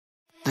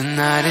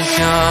night is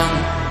young,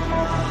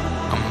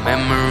 our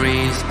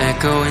memories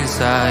echo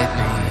inside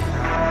me.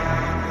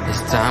 As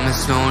time is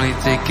slowly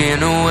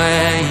ticking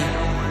away,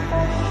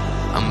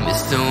 I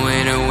miss the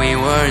way that we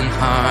were in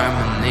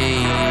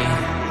harmony.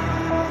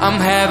 I'm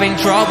having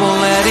trouble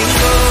letting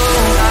go.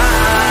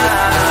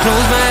 I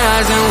close my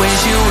eyes and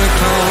wish you were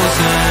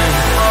closer.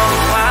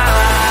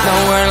 Now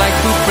we're like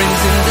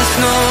footprints in the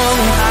snow,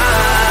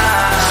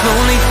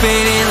 slowly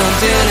fading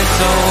until it's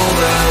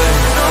over.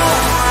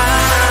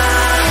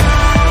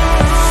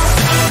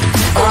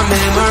 Our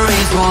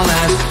memories will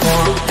last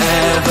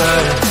forever,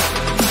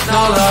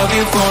 now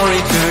loving for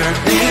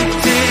eternity.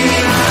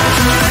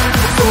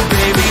 So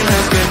baby,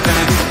 let's get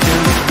back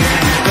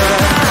together.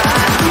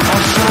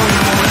 I'll show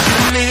you what you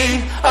mean,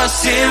 a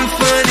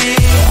symphony.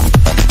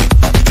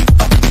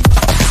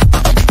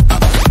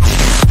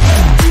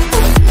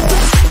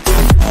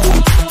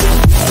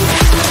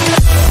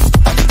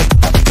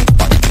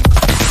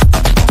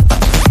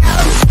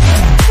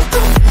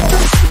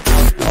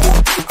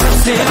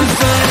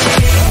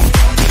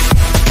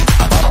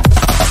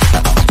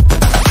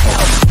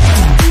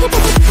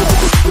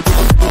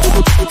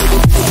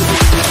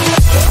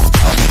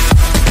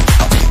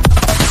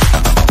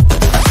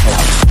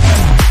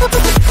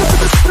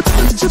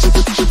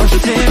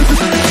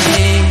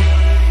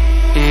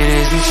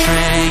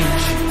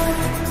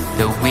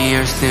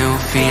 Still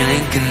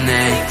feeling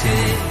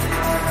connected,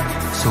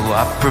 so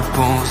I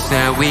propose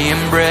that we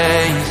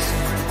embrace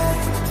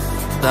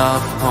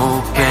love,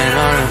 hope, and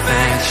our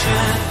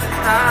affection.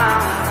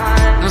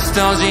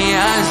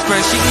 Nostalgia is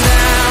crashing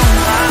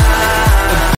down.